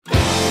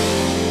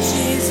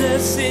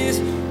Jesus is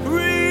real.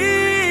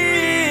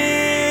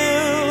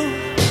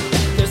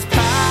 There's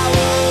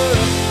power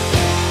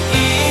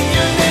in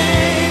your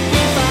name.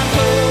 We find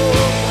hope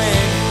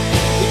when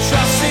we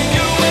trust in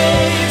your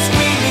ways.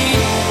 We need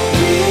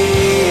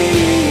real.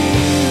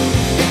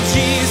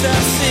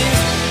 Jesus is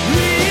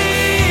real.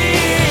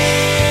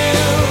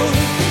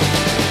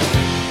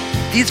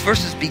 These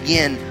verses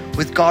begin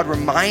with God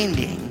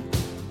reminding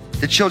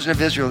the children of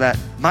Israel that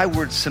my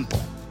word's simple.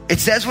 It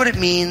says what it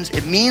means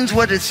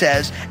what it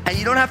says, and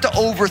you don't have to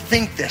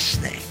overthink this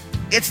thing.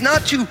 It's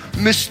not too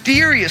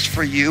mysterious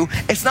for you.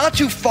 It's not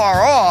too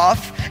far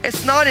off.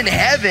 It's not in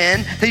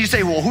heaven that you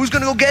say, well, who's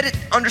going to go get it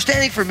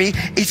understanding for me?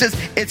 He says,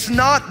 it's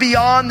not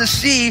beyond the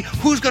sea.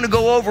 Who's going to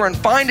go over and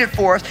find it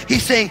for us?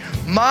 He's saying,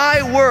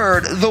 my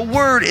word, the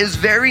word is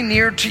very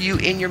near to you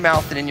in your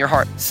mouth and in your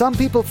heart. Some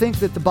people think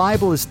that the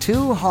Bible is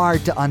too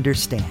hard to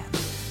understand.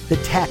 The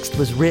text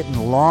was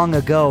written long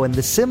ago, and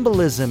the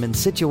symbolism and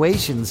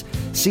situations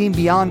seem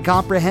beyond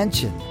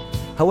comprehension.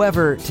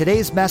 However,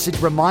 today's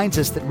message reminds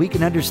us that we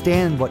can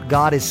understand what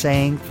God is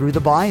saying through the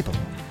Bible.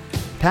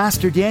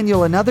 Pastor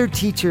Daniel and other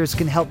teachers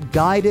can help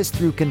guide us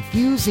through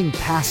confusing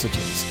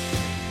passages.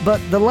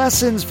 But the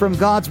lessons from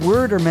God's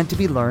Word are meant to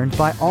be learned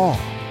by all.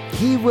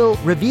 He will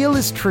reveal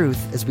His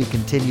truth as we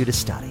continue to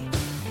study.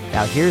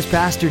 Now here's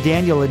Pastor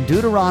Daniel in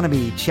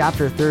Deuteronomy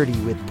chapter 30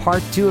 with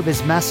part 2 of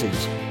his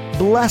message,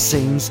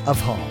 Blessings of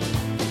Home.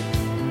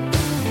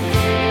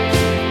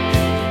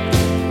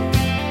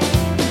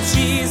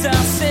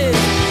 Jesus is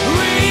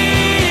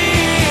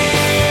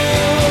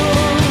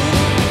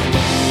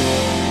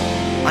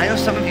I know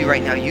some of you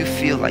right now, you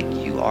feel like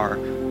you are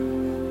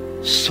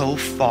so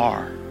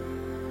far,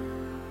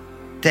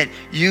 that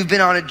you've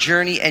been on a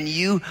journey and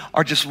you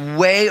are just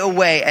way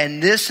away.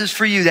 And this is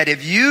for you, that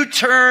if you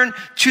turn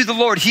to the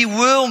Lord, He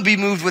will be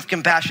moved with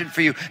compassion for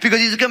you, because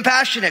He's a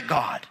compassionate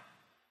God.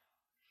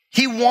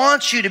 He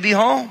wants you to be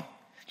home,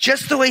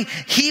 just the way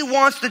He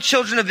wants the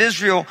children of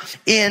Israel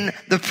in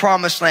the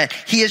promised land.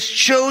 He has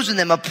chosen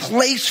them, a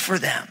place for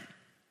them.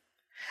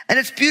 And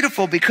it's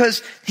beautiful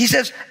because He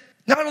says,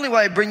 not only will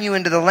I bring you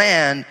into the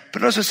land,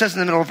 but it also says in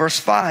the middle of verse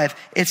 5,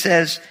 it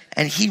says,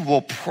 and He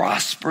will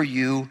prosper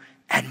you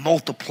and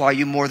multiply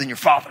you more than your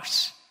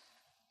fathers.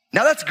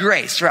 Now that's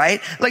grace, right?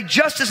 Like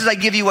justice is I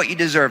give you what you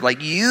deserve.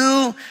 Like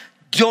you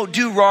don't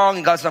do wrong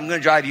and God says, I'm going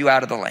to drive you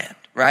out of the land,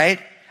 right?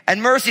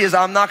 And mercy is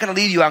I'm not going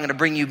to leave you, I'm going to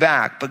bring you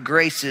back. But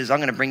grace is I'm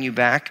going to bring you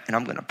back and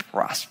I'm going to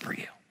prosper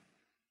you.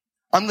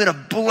 I'm going to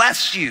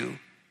bless you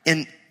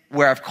in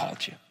where I've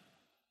called you.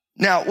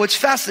 Now, what's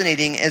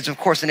fascinating is, of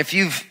course, and if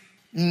you've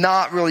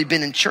not really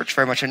been in church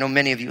very much, I know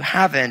many of you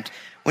haven't,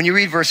 when you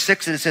read verse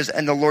 6, it says,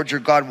 and the Lord your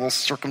God will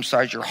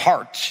circumcise your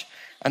heart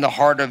and the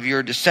heart of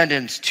your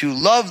descendants to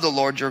love the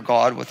Lord your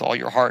God with all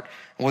your heart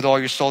and with all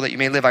your soul that you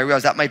may live. I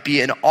realize that might be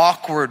an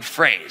awkward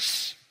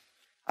phrase.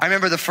 I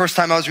remember the first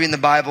time I was reading the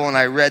Bible and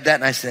I read that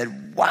and I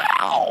said,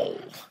 wow,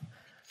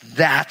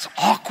 that's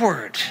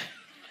awkward,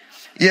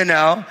 you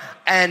know?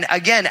 And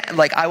again,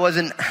 like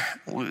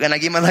when I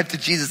gave my life to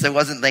Jesus, it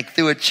wasn't like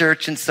through a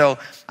church. And so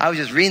I was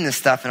just reading this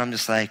stuff and I'm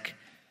just like,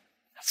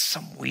 that's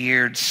some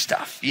weird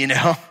stuff, you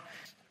know?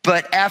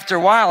 But after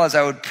a while, as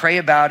I would pray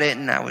about it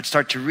and I would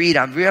start to read,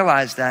 I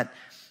realized that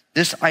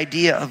this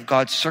idea of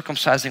God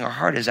circumcising our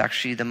heart is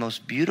actually the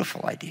most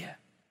beautiful idea.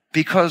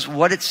 Because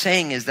what it's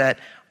saying is that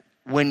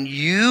when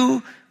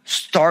you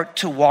start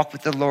to walk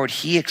with the Lord,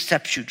 He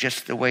accepts you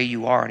just the way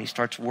you are and He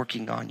starts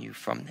working on you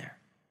from there.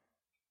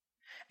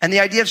 And the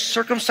idea of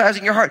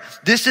circumcising your heart,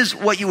 this is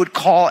what you would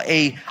call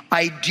a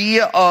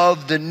idea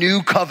of the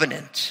new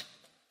covenant,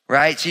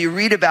 right? So you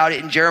read about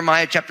it in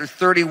Jeremiah chapter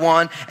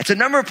 31. It's a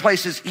number of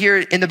places here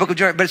in the book of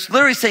Jeremiah, but it's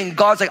literally saying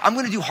God's like, I'm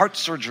going to do heart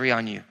surgery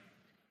on you.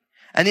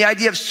 And the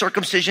idea of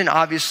circumcision,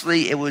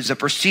 obviously, it was a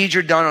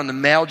procedure done on the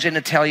male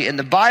genitalia. In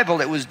the Bible,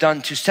 it was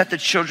done to set the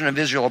children of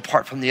Israel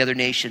apart from the other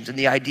nations. And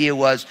the idea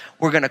was,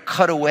 we're going to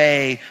cut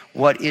away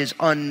what is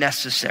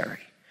unnecessary.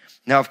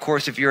 Now, of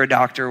course, if you're a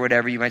doctor or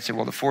whatever, you might say,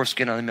 well, the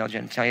foreskin on the male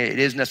genitalia, it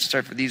is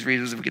necessary for these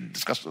reasons, and we can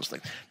discuss those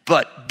things.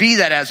 But be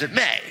that as it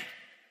may,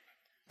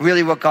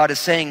 really what God is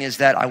saying is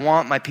that I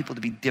want my people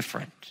to be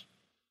different.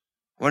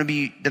 I want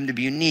them to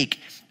be unique.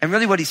 And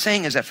really what He's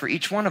saying is that for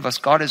each one of us,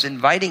 God is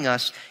inviting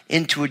us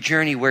into a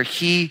journey where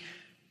He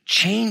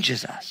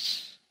changes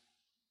us.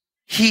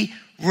 He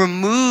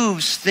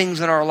removes things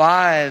in our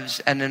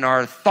lives and in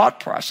our thought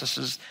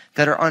processes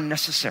that are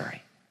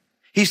unnecessary.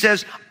 He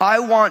says, I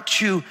want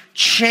to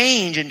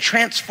change and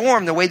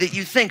transform the way that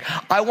you think.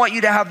 I want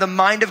you to have the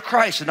mind of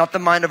Christ and not the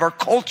mind of our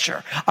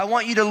culture. I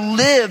want you to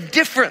live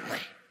differently.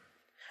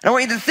 And I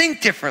want you to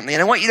think differently.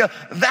 And I want you to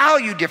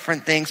value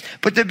different things.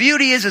 But the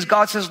beauty is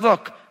God says,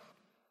 look,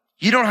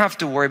 you don't have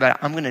to worry about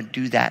it. I'm going to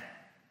do that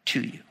to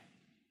you.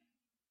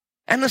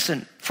 And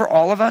listen, for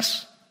all of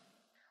us,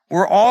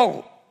 we're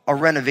all a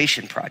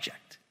renovation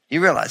project.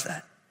 You realize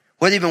that?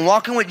 Whether you've been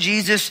walking with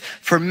Jesus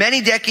for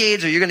many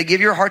decades, or you're going to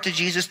give your heart to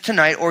Jesus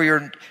tonight, or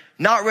you're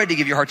not ready to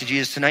give your heart to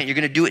Jesus tonight, you're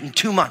going to do it in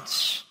 2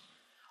 months.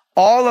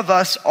 All of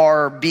us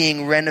are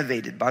being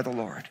renovated by the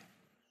Lord.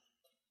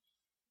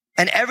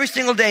 And every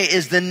single day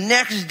is the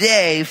next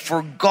day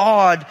for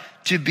God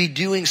to be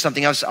doing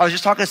something. I was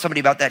just talking to somebody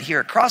about that here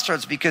at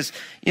Crossroads because,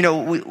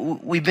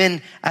 we've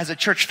been, as a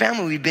church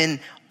family, we've been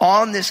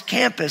on this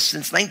campus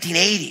since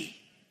 1980.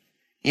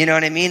 You know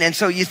what I mean? And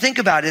so you think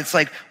about it, it's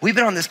like we've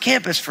been on this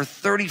campus for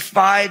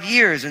 35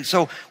 years. And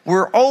so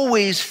we're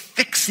always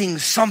fixing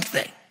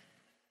something.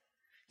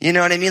 You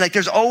know what I mean? Like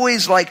there's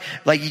always like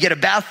you get a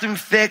bathroom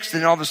fixed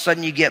and then all of a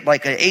sudden you get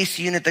like an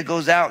AC unit that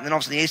goes out and then all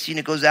of a sudden the AC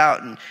unit goes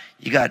out and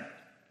you got,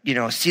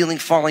 a ceiling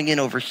falling in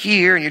over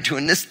here and you're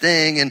doing this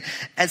thing.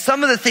 And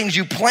some of the things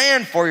you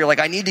plan for, you're like,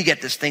 I need to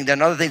get this thing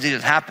done. Other things that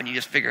just happen, you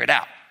just figure it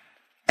out.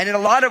 And in a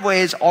lot of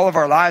ways, all of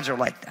our lives are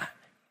like that.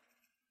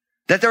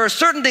 That there are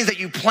certain things that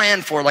you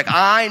plan for, like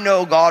I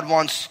know God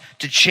wants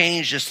to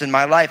change this in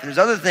my life. And there's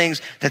other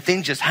things that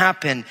things just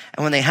happen.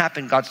 And when they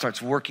happen, God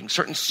starts working.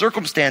 Certain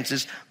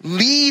circumstances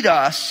lead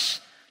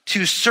us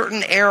to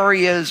certain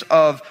areas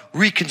of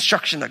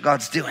reconstruction that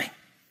God's doing.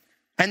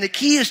 And the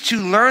key is to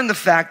learn the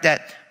fact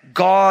that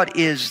God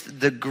is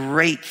the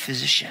great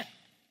physician.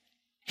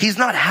 He's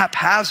not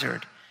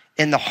haphazard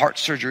in the heart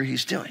surgery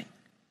he's doing.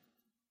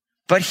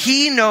 But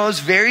he knows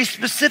very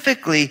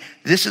specifically,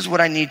 this is what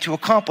I need to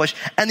accomplish.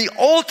 And the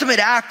ultimate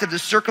act of the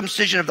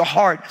circumcision of the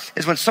heart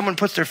is when someone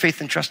puts their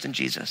faith and trust in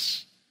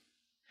Jesus.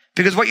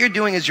 Because what you're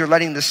doing is you're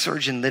letting the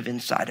surgeon live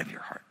inside of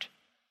your heart.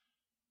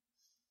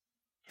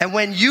 And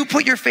when you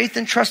put your faith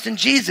and trust in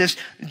Jesus,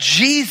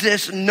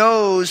 Jesus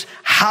knows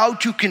how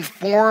to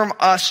conform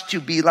us to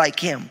be like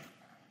him.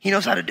 He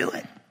knows how to do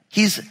it.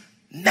 He's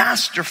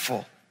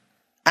masterful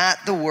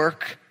at the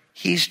work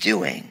he's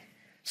doing.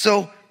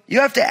 So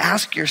you have to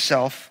ask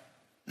yourself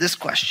this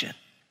question.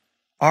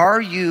 Are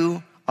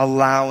you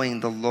allowing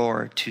the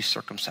Lord to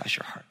circumcise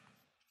your heart?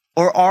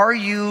 Or are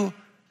you,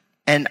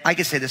 and I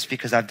can say this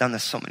because I've done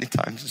this so many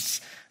times,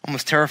 it's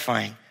almost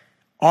terrifying.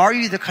 Are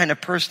you the kind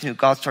of person who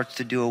God starts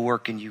to do a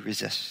work and you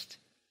resist?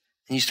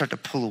 And you start to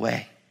pull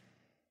away?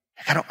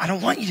 Like, I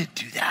don't want you to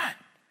do that.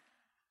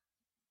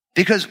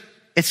 Because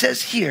it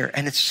says here,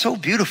 and it's so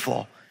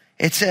beautiful,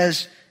 it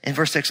says in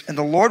verse 6, and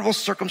the Lord will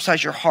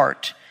circumcise your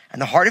heart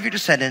and the heart of your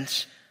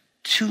descendants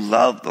to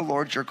love the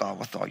Lord your God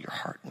with all your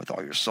heart, with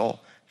all your soul,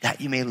 that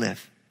you may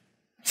live.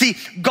 See,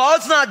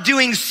 God's not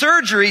doing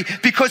surgery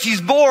because he's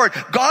bored.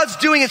 God's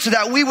doing it so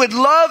that we would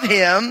love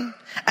him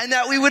and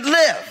that we would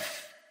live.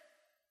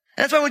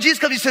 And that's why when Jesus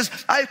comes, he says,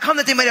 I've come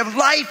that they might have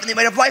life and they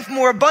might have life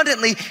more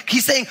abundantly.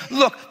 He's saying,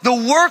 look, the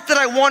work that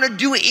I want to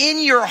do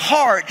in your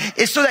heart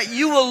is so that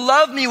you will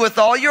love me with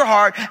all your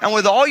heart and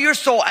with all your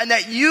soul and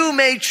that you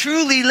may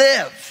truly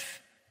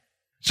live.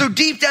 So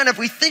deep down, if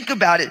we think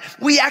about it,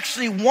 we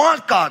actually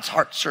want God's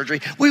heart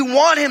surgery. We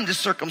want him to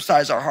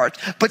circumcise our hearts.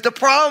 But the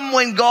problem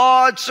when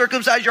God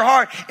circumcises your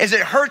heart is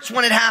it hurts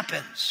when it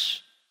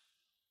happens.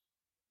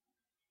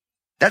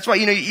 That's why,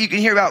 you can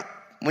hear about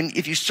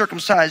if you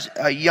circumcise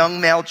young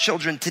male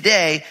children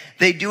today,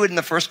 they do it in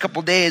the first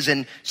couple days,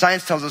 and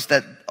science tells us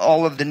that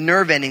all of the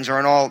nerve endings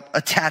aren't all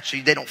attached, so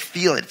they don't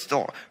feel it. It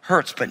still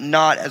hurts, but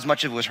not as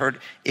much as it was hurt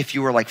if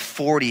you were like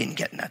 40 and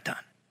getting that done.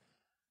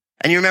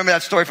 And you remember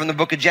that story from the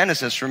book of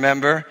Genesis,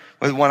 remember?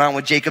 What went on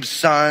with Jacob's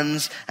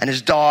sons and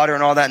his daughter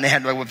and all that, and they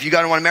had like, well, if you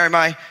want to marry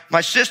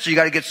my sister, you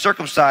got to get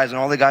circumcised. And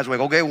all the guys were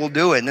like, okay, we'll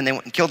do it. And then they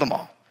went and killed them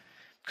all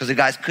because the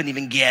guys couldn't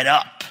even get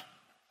up.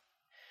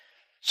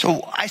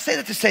 So I say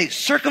that to say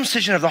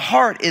circumcision of the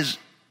heart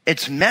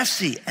it's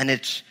messy and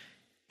it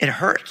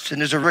hurts. And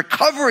there's a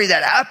recovery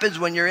that happens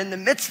when you're in the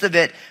midst of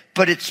it,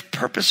 but it's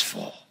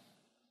purposeful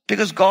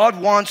because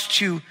God wants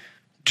to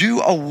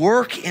do a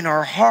work in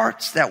our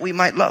hearts that we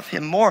might love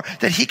him more,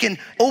 that he can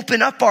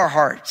open up our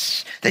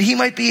hearts, that he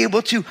might be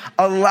able to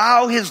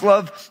allow his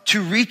love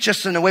to reach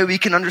us in a way we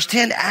can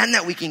understand and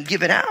that we can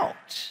give it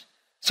out.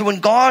 So when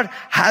God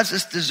has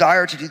this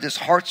desire to do this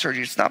heart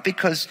surgery, it's not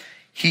because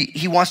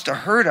he wants to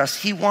hurt us.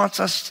 He wants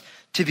us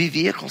to be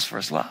vehicles for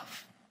his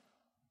love,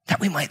 that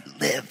we might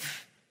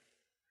live.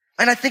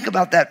 And I think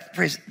about that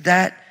phrase,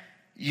 that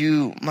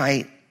you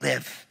might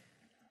live.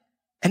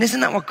 And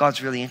isn't that what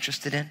God's really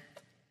interested in?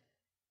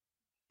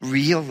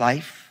 Real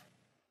life.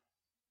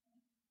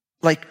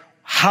 Like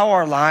how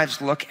our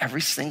lives look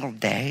every single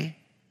day.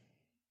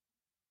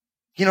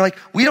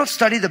 We don't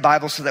study the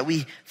Bible so that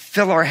we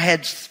fill our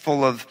heads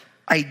full of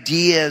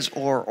ideas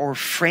or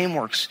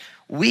frameworks.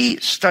 We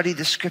study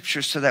the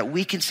scriptures so that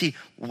we can see,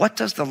 what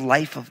does the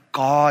life of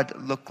God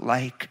look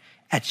like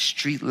at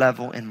street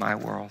level in my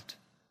world?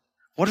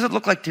 What does it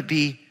look like to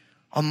be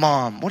a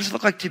mom? What does it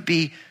look like to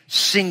be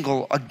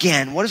single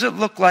again? What does it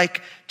look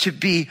like to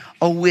be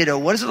a widow?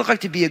 What does it look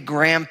like to be a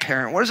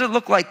grandparent? What does it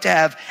look like to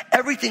have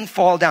everything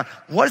fall down?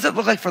 What does it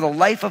look like for the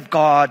life of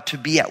God to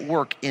be at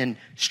work in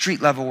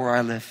street level where I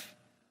live?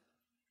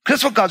 Because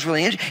that's what God's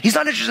really interested in. He's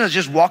not interested in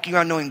just walking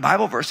around knowing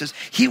Bible verses.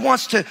 He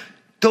wants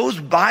those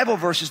Bible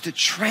verses to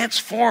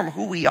transform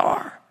who we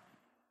are,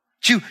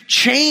 to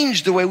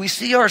change the way we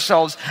see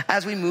ourselves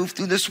as we move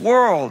through this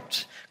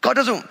world. God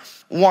doesn't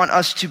want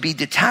us to be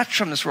detached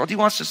from this world. He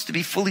wants us to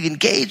be fully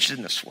engaged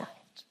in this world.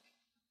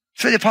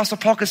 So the Apostle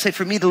Paul could say,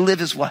 for me to live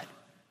is what?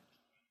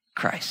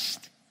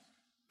 Christ.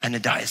 And to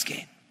die is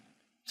gain.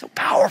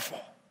 powerful.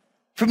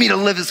 For me to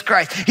live as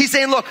Christ. He's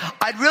saying, look,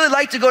 I'd really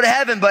like to go to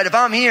heaven, but if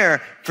I'm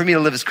here, for me to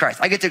live as Christ.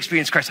 I get to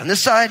experience Christ on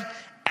this side,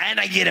 and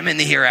I get him in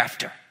the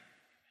hereafter.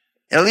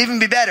 It'll even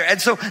be better.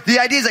 And so the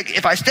idea is like,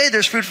 if I stay,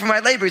 there's fruit for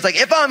my labor. He's like,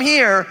 if I'm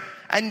here,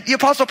 and the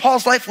Apostle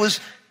Paul's life was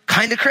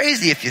kind of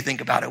crazy if you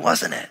think about it,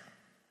 wasn't it?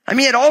 I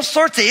mean, he had all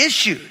sorts of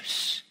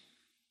issues.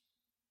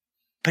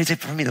 But he's like,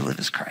 for me to live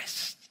as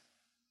Christ.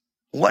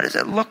 What does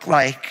it look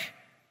like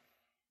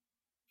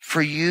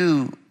for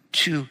you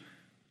to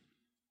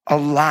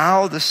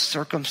allow the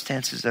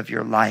circumstances of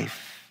your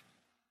life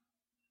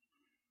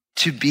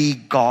to be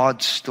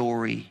God's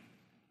story?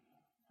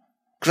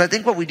 Because I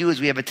think what we do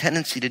is we have a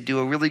tendency to do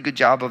a really good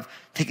job of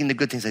taking the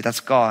good things, like that's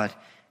God,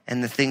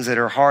 and the things that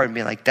are hard and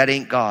being like, that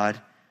ain't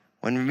God.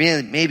 When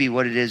really, maybe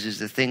what it is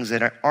the things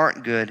that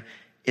aren't good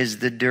is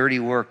the dirty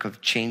work of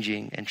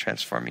changing and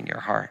transforming your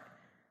heart.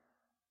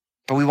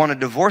 But we want to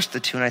divorce the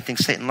two, and I think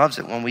Satan loves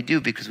it when we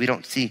do, because we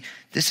don't see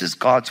this is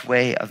God's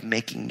way of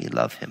making me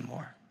love him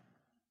more.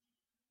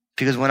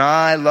 Because when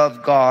I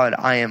love God,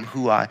 I am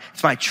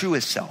it's my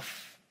truest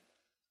self,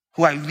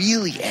 who I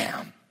really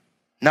am.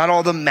 Not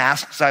all the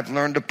masks I've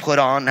learned to put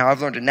on, how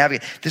I've learned to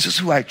navigate. This is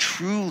who I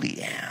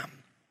truly am.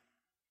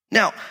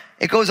 Now,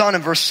 it goes on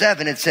in verse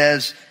 7, it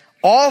says,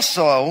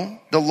 also,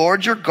 the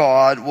Lord your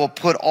God will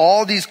put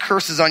all these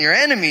curses on your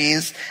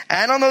enemies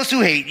and on those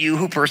who hate you,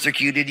 who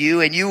persecuted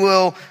you, and you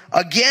will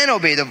again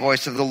obey the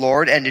voice of the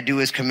Lord and to do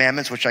his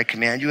commandments, which I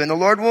command you. And the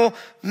Lord will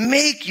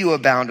make you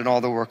abound in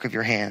all the work of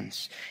your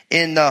hands,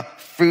 in the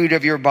fruit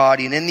of your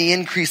body and in the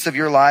increase of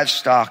your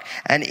livestock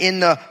and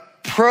in the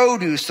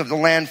produce of the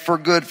land for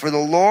good. For the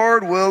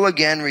Lord will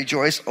again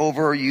rejoice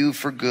over you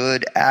for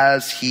good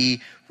as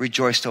he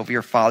rejoiced over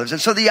your fathers.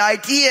 And so the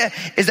idea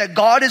is that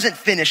God isn't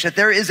finished, that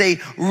there is a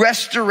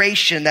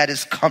restoration that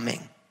is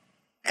coming.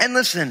 And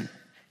listen,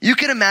 you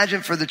can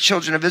imagine for the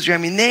children of Israel,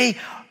 I mean,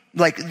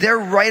 they're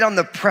right on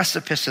the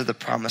precipice of the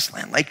promised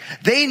land. Like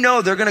they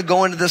know they're going to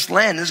go into this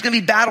land. There's going to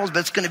be battles,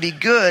 but it's going to be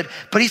good.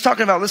 But he's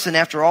talking about, listen,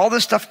 after all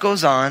this stuff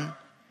goes on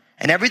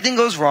and everything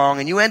goes wrong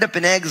and you end up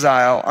in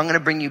exile, I'm going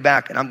to bring you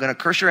back and I'm going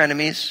to curse your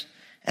enemies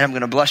and I'm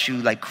going to bless you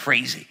like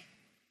crazy.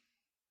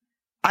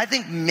 I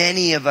think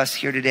many of us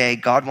here today,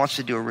 God wants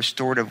to do a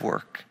restorative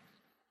work.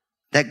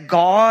 That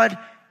God,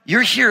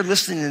 you're here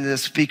listening to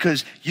this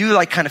because you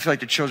kind of feel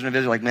like the children of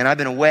Israel, like, man, I've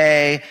been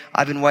way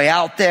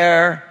out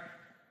there.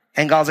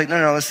 And God's like,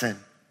 no, listen.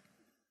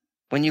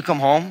 When you come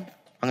home,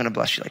 I'm going to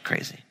bless you like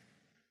crazy.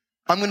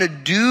 I'm going to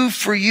do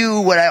for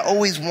you what I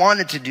always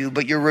wanted to do,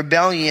 but your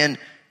rebellion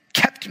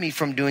kept me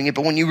from doing it.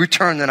 But when you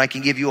return, then I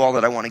can give you all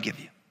that I want to give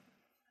you.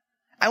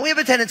 And we have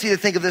a tendency to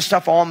think of this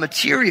stuff all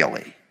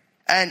materially.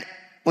 And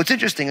what's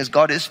interesting is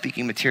God is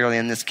speaking materially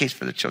in this case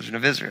for the children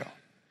of Israel.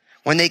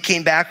 When they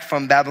came back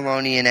from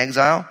Babylonian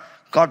exile,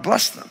 God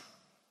blessed them.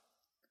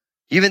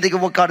 You even think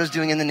of what God is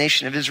doing in the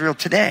nation of Israel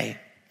today.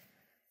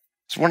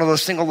 It's one of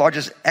those single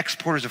largest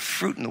exporters of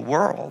fruit in the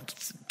world.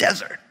 It's a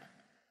desert.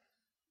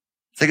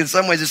 It's like in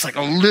some ways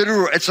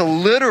it's a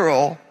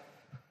literal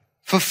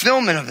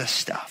fulfillment of this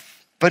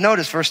stuff. But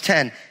notice verse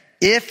 10,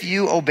 if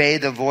you obey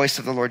the voice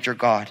of the Lord your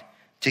God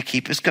to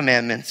keep his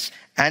commandments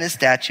and his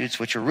statutes,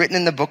 which are written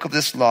in the book of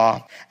this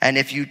law, and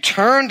if you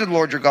turn to the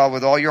Lord your God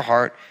with all your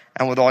heart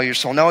and with all your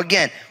soul. Now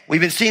again,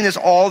 we've been seeing this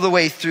all the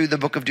way through the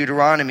book of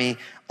Deuteronomy.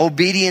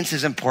 Obedience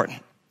is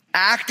important.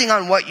 Acting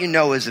on what you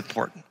know is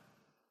important.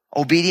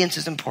 Obedience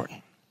is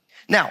important.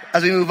 Now,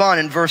 as we move on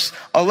in verse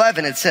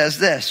 11, it says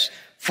this,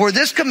 for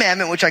this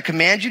commandment which I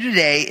command you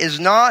today is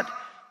not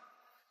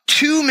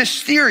too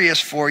mysterious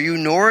for you,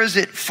 nor is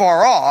it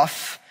far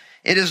off.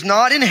 It is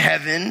not in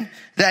heaven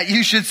that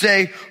you should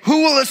say,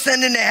 who will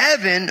ascend into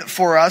heaven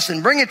for us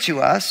and bring it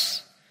to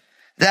us,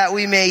 that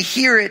we may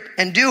hear it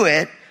and do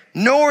it,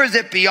 nor is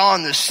it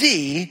beyond the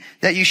sea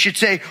that you should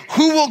say,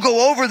 who will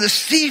go over the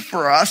sea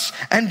for us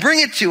and bring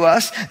it to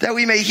us, that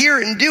we may hear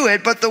it and do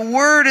it. But the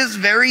word is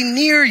very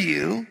near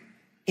you,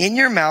 in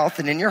your mouth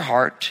and in your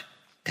heart,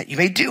 that you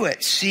may do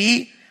it.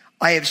 See,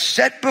 I have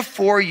set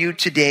before you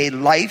today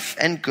life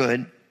and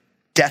good,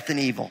 death and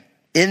evil.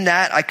 In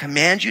that I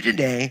command you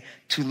today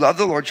to love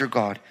the Lord your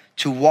God,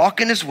 to walk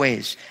in his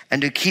ways,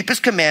 and to keep his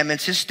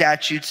commandments, his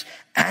statutes,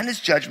 and his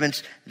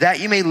judgments, that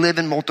you may live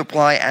and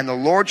multiply, and the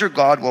Lord your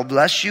God will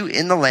bless you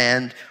in the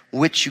land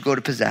which you go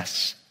to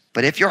possess.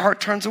 But if your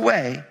heart turns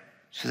away,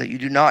 so that you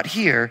do not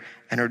hear,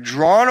 and are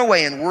drawn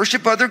away and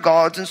worship other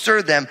gods and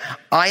serve them,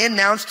 I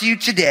announce to you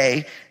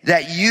today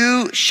that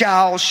you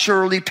shall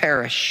surely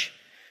perish.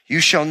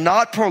 You shall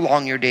not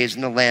prolong your days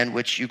in the land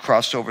which you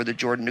cross over the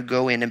Jordan to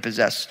go in and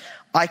possess.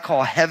 I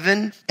call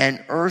heaven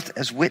and earth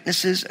as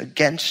witnesses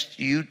against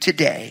you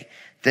today,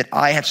 that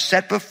I have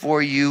set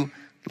before you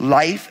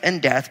life and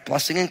death,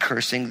 blessing and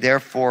cursing.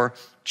 Therefore,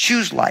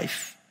 choose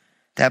life,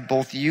 that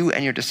both you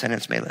and your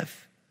descendants may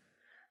live,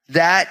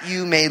 that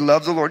you may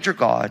love the Lord your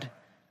God,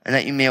 and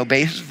that you may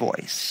obey his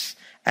voice,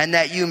 and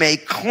that you may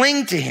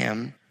cling to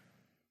him,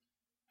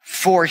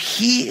 for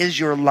he is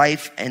your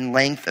life and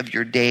length of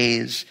your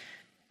days,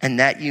 and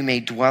that you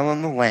may dwell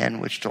in the land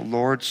which the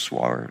Lord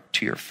swore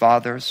to your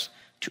fathers,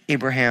 to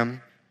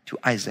Abraham, to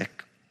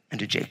Isaac, and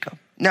to Jacob.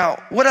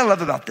 Now, what I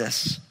love about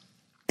this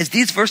is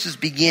these verses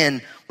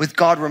begin with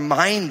God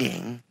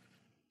reminding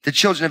the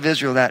children of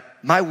Israel that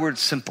my word's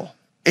simple.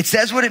 It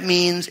says what it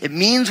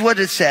means what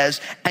it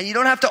says, and you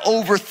don't have to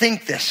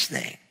overthink this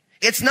thing.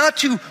 It's not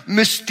too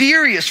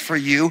mysterious for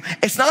you.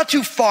 It's not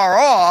too far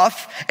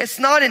off. It's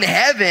not in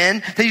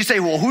heaven that you say,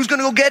 well, who's going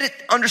to go get it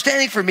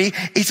understanding for me?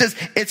 He says,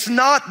 it's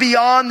not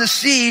beyond the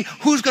sea.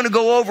 Who's going to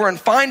go over and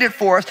find it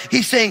for us?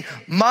 He's saying,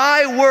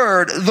 my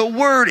word, the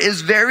word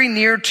is very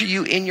near to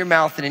you in your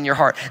mouth and in your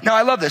heart. Now,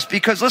 I love this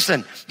because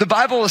listen, the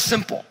Bible is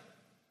simple.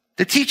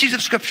 The teachings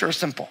of Scripture are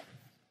simple.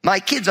 My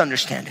kids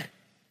understand it.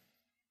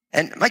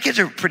 And my kids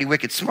are pretty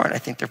wicked smart. I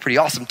think they're pretty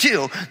awesome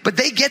too. But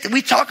they get that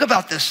we talk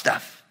about this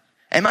stuff.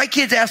 And my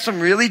kids ask some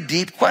really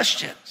deep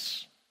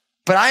questions.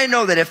 But I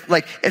know that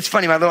it's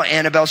funny, my little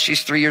Annabelle,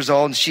 she's 3 years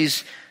old and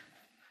she's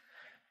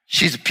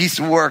a piece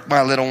of work,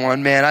 my little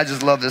one, man. I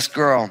just love this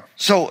girl.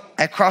 So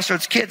at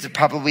Crossroads Kids,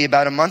 probably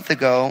about a month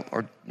ago,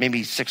 or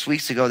maybe 6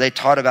 weeks ago, they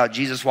taught about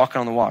Jesus walking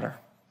on the water.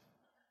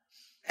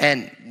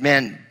 And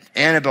man,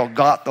 Annabelle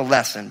got the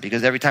lesson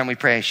because every time we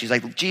pray, she's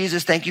like,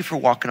 Jesus, thank you for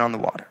walking on the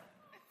water.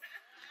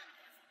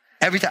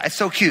 Every time, it's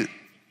so cute,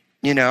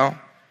 you know?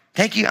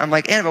 Thank you. I'm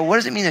like, Annabelle, what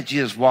does it mean that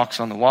Jesus walks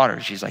on the water?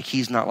 She's like,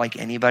 he's not like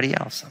anybody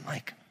else. I'm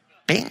like,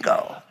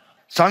 bingo.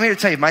 So I'm here to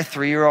tell you, my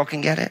 3-year-old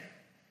can get it.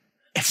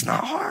 It's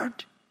not hard.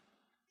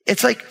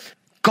 It's like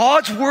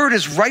God's word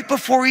is right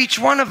before each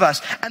one of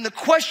us. And the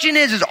question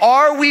is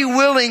are we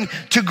willing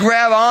to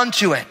grab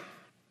onto it?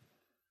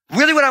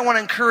 Really what I want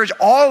to encourage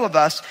all of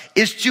us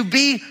is to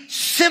be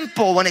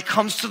simple when it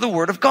comes to the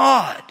word of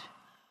God.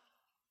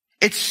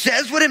 It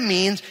says what it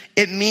means.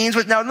 It means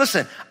what, now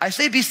listen, I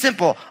say be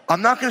simple.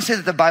 I'm not going to say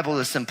that the Bible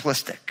is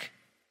simplistic.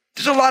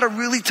 There's a lot of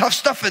really tough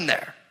stuff in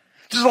there.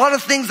 There's a lot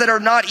of things that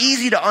are not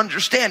easy to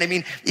understand. I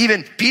mean,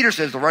 even Peter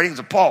says the writings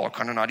of Paul are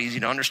kind of not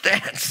easy to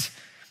understand,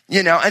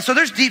 you know? And so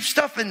there's deep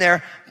stuff in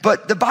there,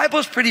 but the Bible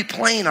is pretty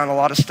plain on a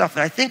lot of stuff.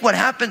 And I think what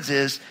happens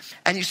is,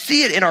 and you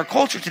see it in our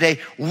culture today,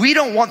 we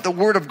don't want the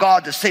word of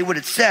God to say what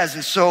it says.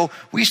 And so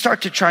we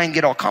start to try and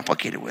get all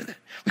complicated with it.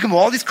 We come up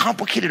with all these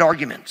complicated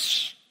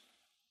arguments.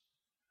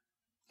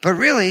 But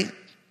really, the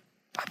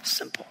Bible's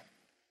simple.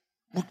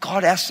 What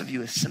God asks of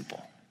you is simple.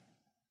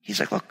 He's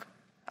like, look,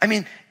 I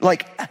mean,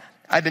 like,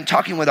 I've been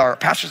talking with our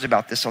pastors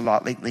about this a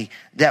lot lately,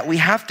 that we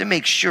have to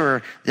make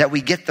sure that we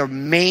get the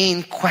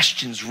main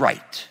questions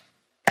right.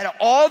 And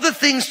all the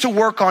things to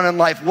work on in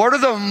life, what are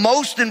the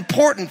most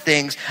important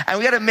things? And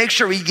we got to make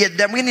sure we get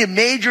them. We need to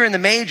major in the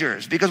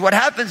majors, because what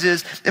happens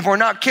is, if we're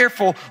not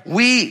careful,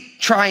 we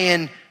try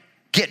and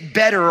get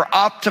better or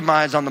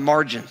optimize on the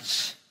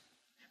margins.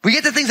 We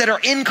get the things that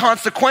are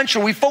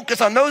inconsequential. We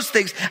focus on those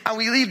things and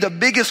we leave the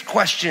biggest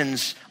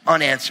questions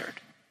unanswered.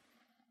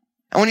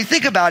 And when you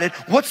think about it,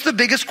 what's the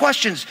biggest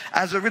questions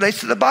as it relates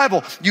to the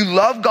Bible? You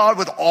love God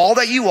with all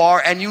that you are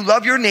and you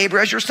love your neighbor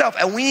as yourself.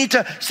 And we need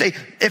to say,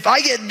 if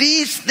I get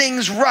these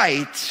things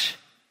right,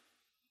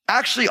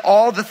 actually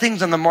all the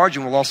things on the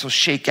margin will also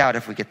shake out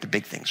if we get the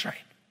big things right.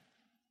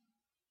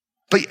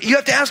 But you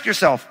have to ask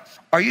yourself,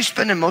 are you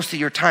spending most of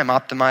your time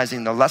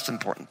optimizing the less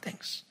important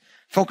things?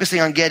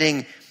 Focusing on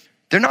getting,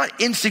 they're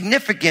not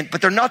insignificant,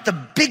 but they're not the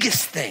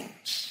biggest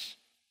things.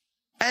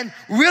 And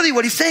really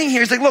what he's saying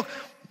here is like, look,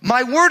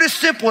 my word is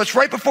simple. It's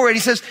right before it. He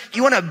says,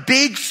 you want a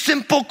big,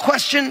 simple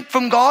question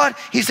from God?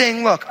 He's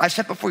saying, look, I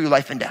set before you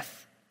life and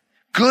death,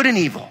 good and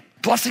evil,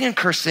 blessing and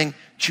cursing,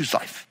 choose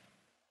life.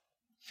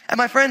 And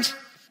my friends,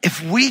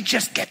 if we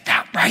just get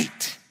that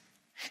right,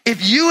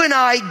 if you and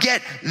I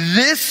get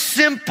this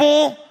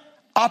simple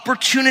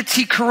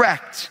opportunity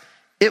correct,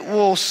 it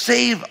will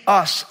save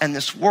us and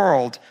this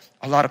world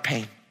a lot of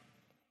pain.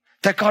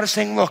 That God is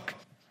saying, look,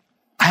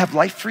 I have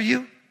life for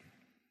you.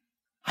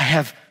 I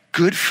have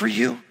good for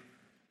you.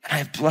 And I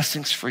have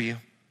blessings for you.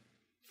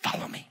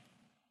 Follow me.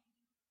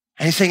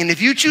 And he's saying, and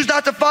if you choose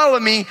not to follow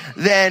me,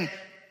 then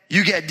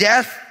you get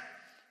death,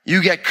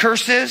 you get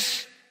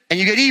curses, and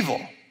you get evil.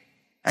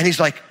 And he's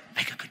like,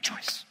 make a good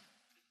choice.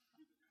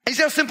 And you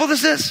see how simple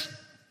this is?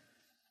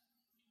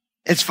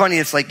 It's funny.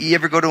 It's like, you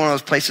ever go to one of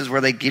those places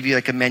where they give you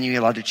like a menu,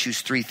 you're allowed to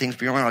choose 3 things,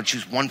 but you're only allowed to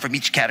choose 1 from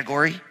each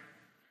category?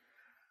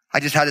 I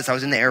just had this. I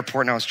was in the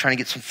airport and I was trying to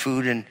get some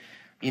food, and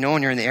you know,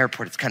 when you're in the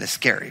airport, it's kind of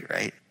scary,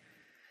 right?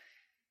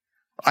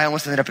 I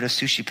almost ended up at a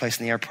sushi place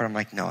in the airport. I'm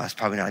like, no, that's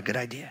probably not a good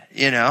idea,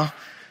 you know?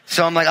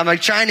 So I'm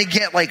like trying to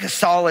get like a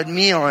solid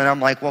meal, and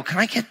I'm like, well, can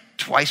I get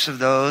twice of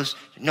those?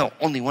 No,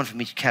 only 1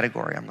 from each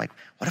category. I'm like,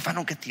 what if I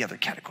don't get the other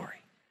category?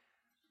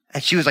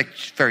 And she was like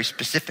very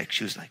specific.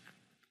 She was like,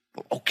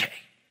 well, okay,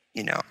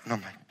 you know? And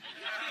I'm like,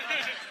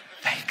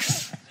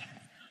 thanks.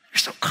 You're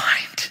so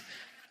kind.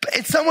 But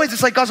in some ways,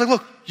 it's like God's like,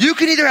 look, you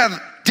can either have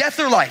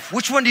death or life.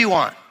 Which one do you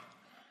want?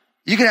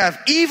 You can have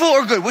evil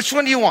or good. Which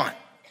one do you want?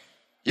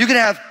 You can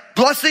have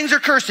blessings or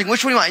cursing.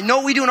 Which one do you want? I know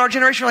what we do in our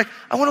generation. We're like,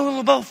 I want a little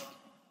of both.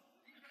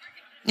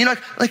 You know,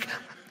 like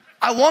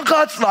I want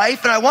God's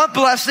life and I want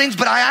blessings,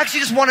 but I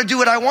actually just want to do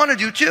what I want to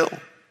do too.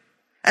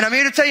 And I'm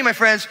here to tell you, my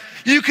friends,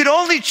 you can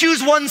only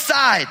choose one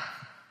side.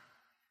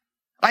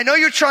 I know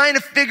you're trying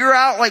to figure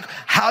out like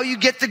how you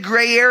get the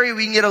gray area.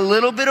 We can get a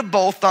little bit of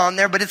both on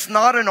there, but it's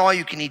not an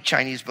all-you-can-eat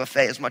Chinese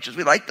buffet as much as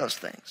we like those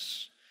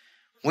things.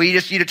 Where you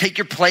just take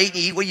your plate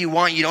and you eat what you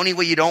want, you don't eat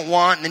what you don't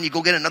want, and then you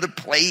go get another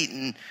plate.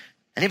 And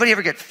anybody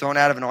ever get thrown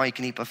out of an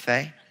all-you-can-eat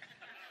buffet?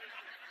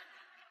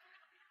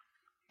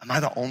 Am I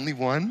the only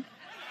one?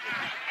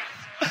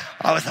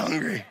 I was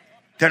hungry.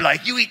 They're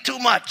like, you eat too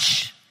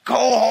much. Go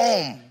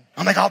home.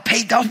 I'm like, I'll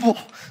pay double.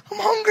 I'm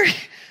hungry.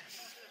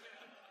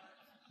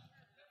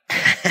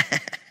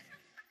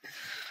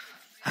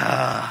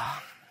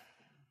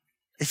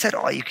 It said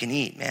all you can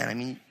eat, man. I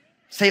mean,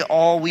 say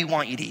all we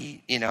want you to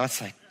eat,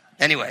 it's like,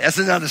 anyway, that's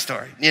another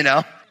story,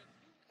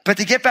 But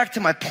to get back to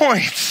my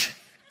point,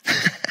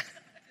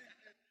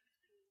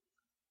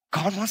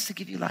 God wants to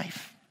give you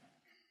life,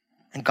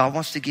 and God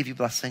wants to give you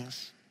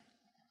blessings,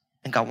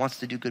 and God wants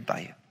to do good by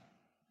you.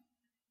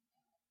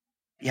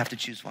 You have to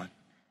choose one.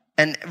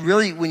 And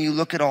really, when you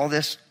look at all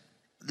this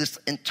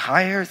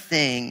entire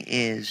thing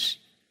it's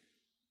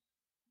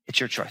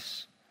your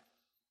choice.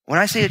 When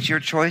I say it's your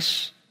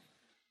choice,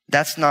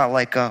 that's not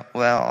like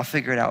I'll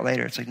figure it out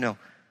later. It's like, no,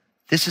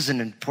 this is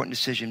an important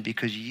decision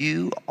because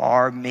you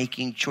are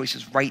making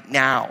choices right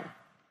now.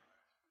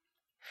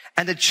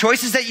 And the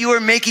choices that you are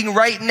making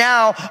right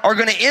now are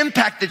going to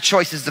impact the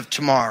choices of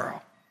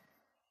tomorrow.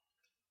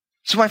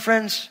 So my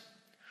friends,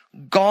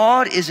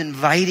 God is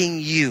inviting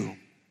you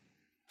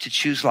to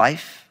choose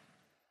life,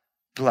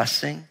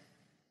 blessing,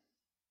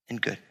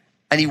 and good.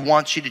 And he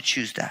wants you to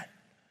choose that.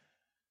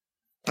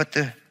 But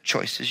the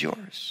choice is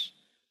yours.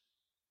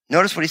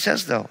 Notice what he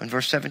says though in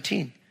verse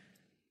 17.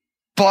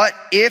 But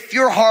if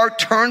your heart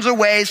turns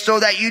away so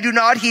that you do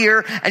not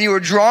hear, and you are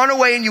drawn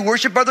away and you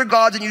worship other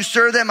gods and you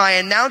serve them, I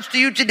announce to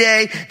you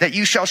today that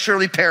you shall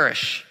surely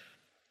perish.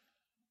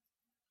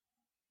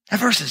 That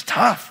verse is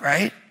tough,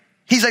 right?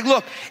 He's like,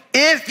 look,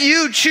 if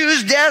you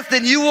choose death,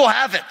 then you will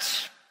have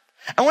it.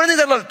 And one of the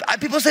things I love,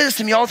 people say this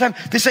to me all the time.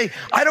 They say,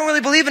 I don't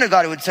really believe in a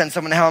God who would send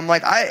someone to hell. I'm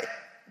like, I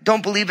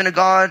don't believe in a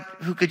God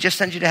who could just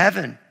send you to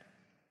heaven.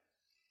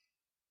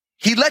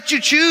 He let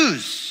you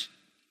choose.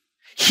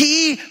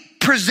 He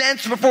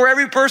presents before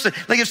every person.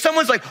 Like if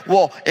someone's like,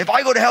 well, if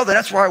I go to hell, then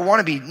that's where I want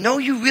to be. No,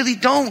 you really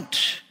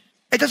don't.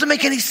 It doesn't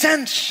make any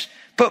sense.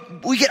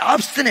 But we get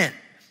obstinate.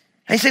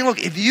 And he's saying,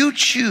 look, if you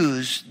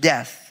choose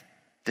death,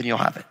 then you'll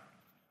have it.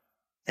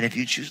 And if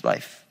you choose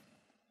life,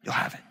 you'll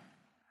have it.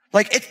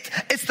 Like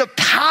it's the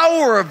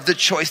power of the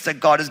choice that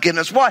God has given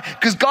us. Why?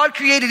 Because God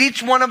created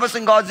each one of us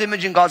in God's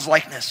image and God's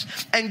likeness.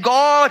 And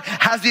God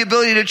has the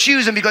ability to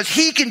choose. And because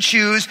he can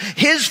choose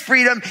his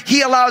freedom,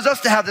 he allows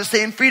us to have the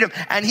same freedom.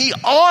 And he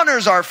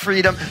honors our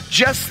freedom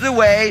just the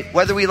way,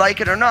 whether we like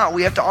it or not,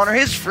 we have to honor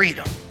his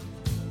freedom.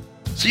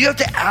 So you have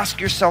to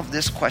ask yourself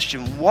this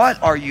question.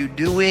 What are you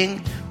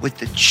doing with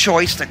the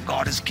choice that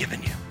God has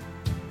given you?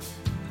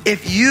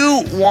 If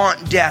you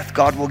want death,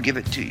 God will give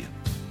it to you.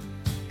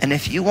 And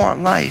if you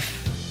want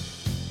life,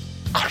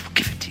 God will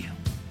give it to you.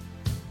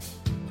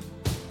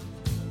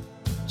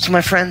 So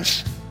my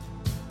friends,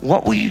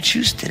 what will you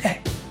choose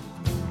today?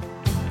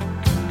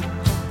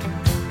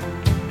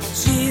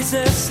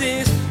 Jesus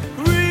is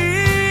real.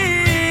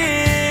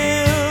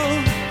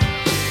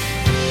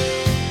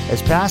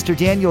 As Pastor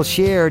Daniel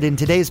shared in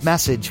today's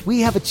message,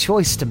 we have a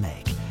choice to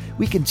make.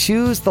 We can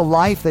choose the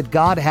life that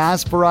God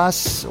has for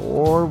us,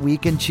 or we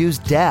can choose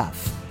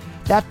death.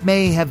 That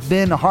may have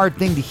been a hard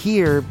thing to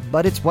hear,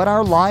 but it's what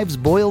our lives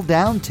boil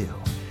down to.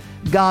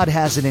 God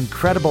has an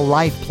incredible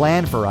life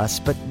plan for us,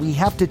 but we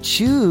have to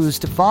choose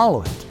to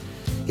follow it.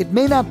 It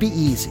may not be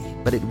easy,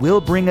 but it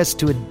will bring us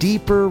to a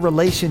deeper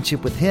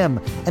relationship with Him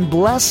and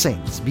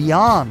blessings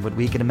beyond what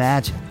we can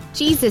imagine.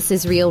 Jesus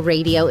is Real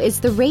Radio is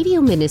the radio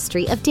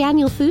ministry of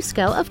Daniel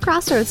Fusco of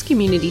Crossroads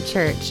Community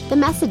Church. The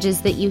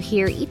messages that you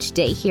hear each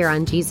day here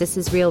on Jesus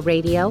is Real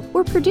Radio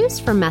were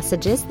produced from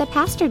messages that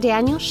Pastor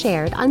Daniel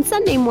shared on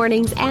Sunday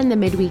mornings and the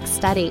midweek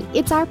study.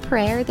 It's our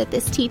prayer that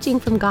this teaching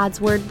from God's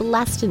Word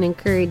blessed and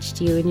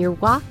encouraged you in your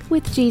walk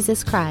with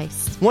Jesus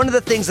Christ. One of the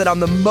things that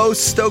I'm the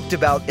most stoked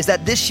about is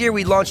that this year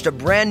we launched a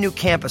brand new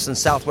campus in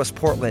Southwest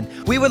Portland.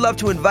 We would love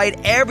to invite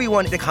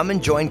everyone to come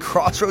and join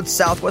Crossroads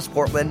Southwest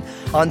Portland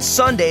on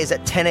Sundays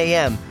at 10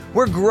 a.m.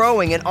 We're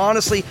growing, and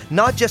honestly,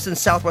 not just in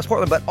Southwest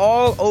Portland, but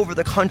all over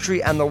the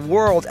country and the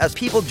world as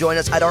people join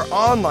us at our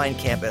online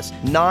campus.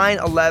 9,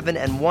 11,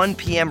 and 1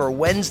 p.m. or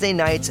Wednesday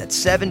nights at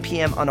 7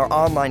 p.m. on our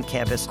online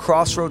campus,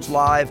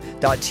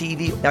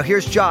 crossroadslive.tv. Now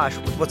here's Josh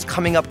with what's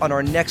coming up on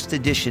our next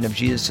edition of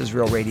Jesus is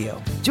Real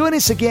Radio. Join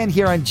us again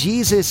here on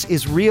Jesus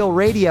is Real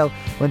Radio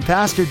when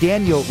Pastor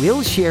Daniel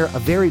will share a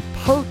very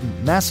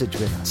potent message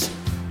with us.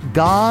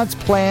 God's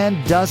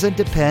plan doesn't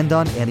depend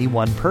on any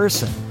one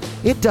person.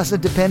 It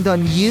doesn't depend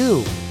on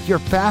you, your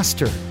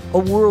pastor, a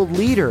world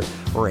leader,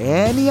 or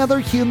any other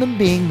human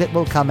being that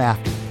will come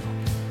after you.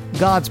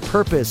 God's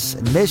purpose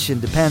and mission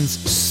depends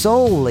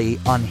solely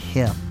on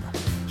Him.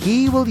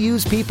 He will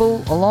use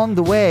people along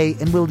the way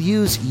and will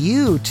use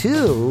you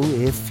too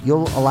if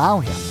you'll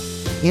allow Him.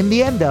 In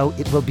the end, though,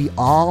 it will be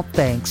all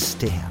thanks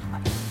to Him.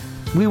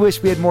 We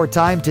wish we had more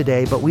time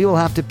today, but we will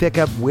have to pick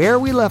up where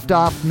we left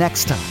off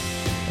next time.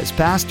 as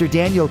Pastor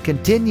Daniel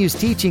continues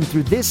teaching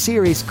through this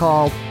series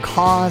called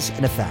Cause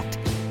and Effect.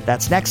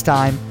 That's next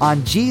time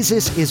on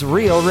Jesus is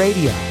Real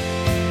Radio.